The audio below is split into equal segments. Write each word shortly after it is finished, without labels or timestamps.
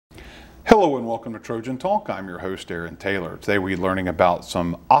Hello and welcome to Trojan Talk. I'm your host, Aaron Taylor. Today we're learning about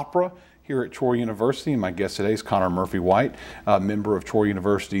some opera here at Troy University. And my guest today is Connor Murphy-White, a member of Troy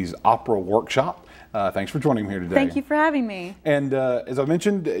University's Opera Workshop. Thanks for joining me here today. Thank you for having me. And as I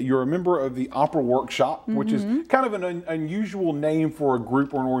mentioned, you're a member of the Opera Workshop, which is kind of an unusual name for a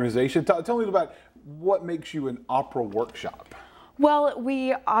group or an organization. Tell me about what makes you an Opera Workshop. Well,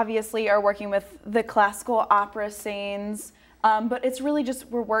 we obviously are working with the classical opera scenes, but it's really just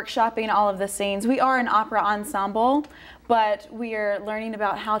we're workshopping all of the scenes. We are an opera ensemble, but we are learning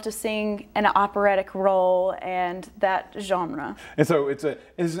about how to sing an operatic role and that genre. And so it's an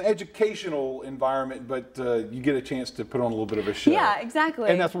educational environment, but you get a chance to put on a little bit of a show. Yeah, exactly.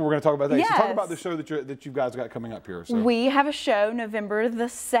 And that's what we're going to talk about today. Yes. So talk about the show that you guys got coming up here. So. We have a show November the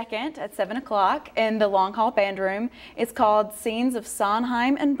 2nd at 7 o'clock in the Long Hall Band Room. It's called Scenes of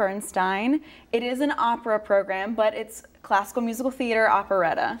Sondheim and Bernstein. It is an opera program, but it's classical musical theater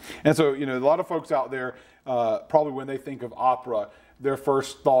operetta. And so, you know, a lot of folks out there, probably when they think of opera, their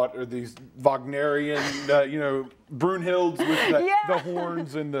first thought are these Wagnerian, you know, Brunhildes with the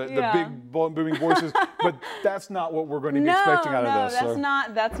horns and the big booming voices. But that's not what we're going to be expecting out of this. No,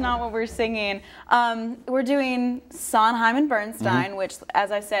 that's not what we're singing. We're doing Sondheim and Bernstein, which,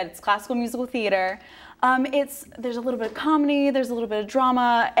 as I said, it's classical musical theater. There's a little bit of comedy, there's a little bit of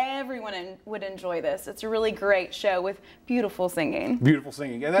drama. Everyone would enjoy this. It's a really great show with beautiful singing. Beautiful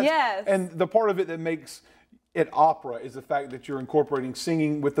singing. And and the part of it that makes it opera is the fact that you're incorporating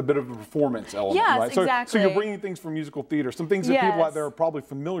singing with a bit of a performance element, right? Exactly. So you're bringing things from musical theater, some things that people out there are probably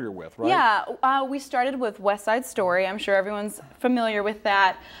familiar with, right? Yeah, we started with West Side Story. I'm sure everyone's familiar with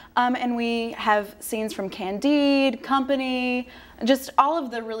that. And we have scenes from Candide, Company, just all of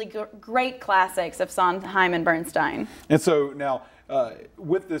the really great classics of Sondheim and Bernstein. And so now,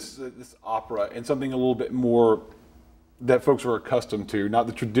 with this opera and something a little bit more that folks are accustomed to, not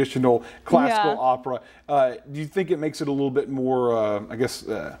the traditional classical opera, do you think it makes it a little bit more, I guess,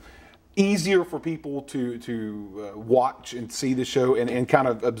 easier for people to watch and see the show and kind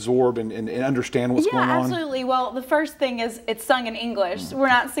of absorb and understand what's going on? Yeah, absolutely. Well, the first thing is it's sung in English. We're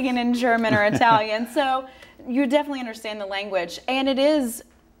not singing in German or Italian, so you definitely understand the language. And it is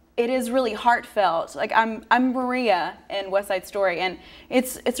really heartfelt. Like I'm Maria in West Side Story, and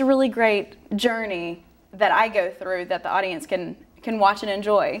it's a really great journey that I go through that the audience can watch and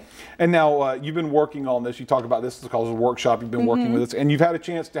enjoy. And now you've been working on this. You talk about this called a workshop. You've been working with this, and you've had a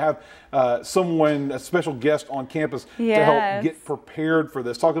chance to have a special guest on campus to help get prepared for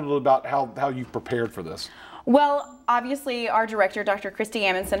this. Talk a little about how you've prepared for this. Well, obviously our director, Dr. Christy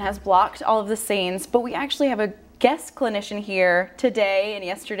Amundsen, has blocked all of the scenes, but we actually have a guest clinician here today and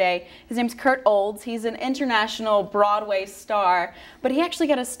yesterday. His name's Kurt Olds. He's an international Broadway star, but he actually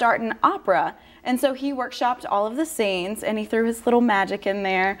got a start in opera. And so he workshopped all of the scenes and he threw his little magic in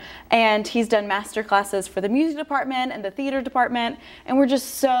there, and he's done master classes for the music department and the theater department, and we're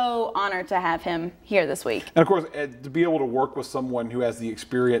just so honored to have him here this week. And of course, to be able to work with someone who has the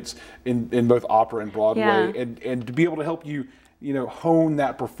experience in both opera and Broadway, and to be able to help you hone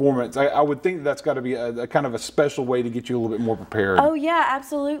that performance. I would think that's got to be a kind of a special way to get you a little bit more prepared. Oh yeah,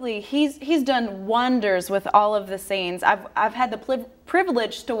 absolutely. He's done wonders with all of the scenes. I've had the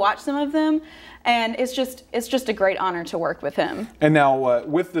privilege to watch some of them, and it's just a great honor to work with him. And now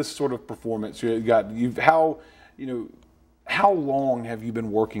with this sort of performance, how long have you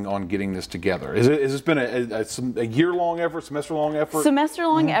been working on getting this together? Has this been a year-long effort, semester-long effort?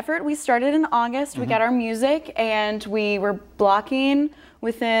 Semester-long effort. We started in August. We got our music, and we were blocking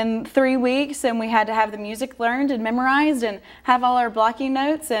within 3 weeks, and we had to have the music learned and memorized and have all our blocking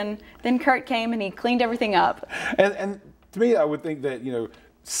notes, and then Kurt came and he cleaned everything up. And to me, I would think that,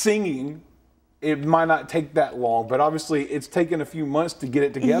 singing, it might not take that long, but obviously it's taken a few months to get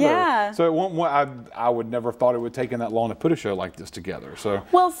it together. Yeah. So I would never have thought it would take that long to put a show like this together. So.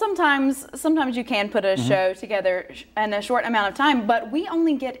 Well, sometimes you can put a show together in a short amount of time, but we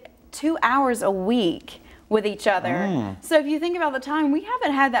only get 2 hours a week with each other. So if you think about the time, we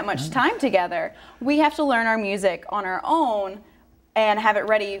haven't had that much time together. We have to learn our music on our own and have it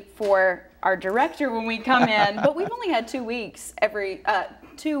ready for our director when we come in. But we've only had 2 weeks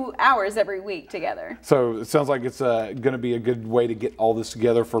 2 hours every week together. So it sounds like it's going to be a good way to get all this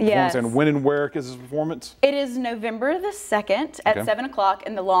together for performance. And when and where is this performance? It is November the 2nd at 7 o'clock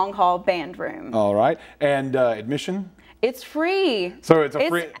in the Long Hall Band Room. All right. And admission? It's free. So it's a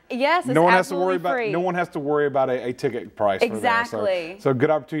free. Yes, it's no one has to worry absolutely free. No one has to worry about a ticket price. Exactly. For that. So good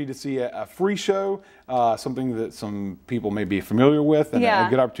opportunity to see a free show, something that some people may be familiar with, and a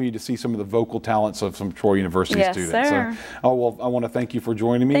good opportunity to see some of the vocal talents of some Troy University students. Sir. So, well, I want to thank you for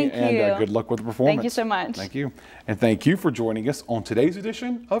joining me, and good luck with the performance. Thank you so much. Thank you, and thank you for joining us on today's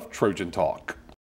edition of Trojan Talk.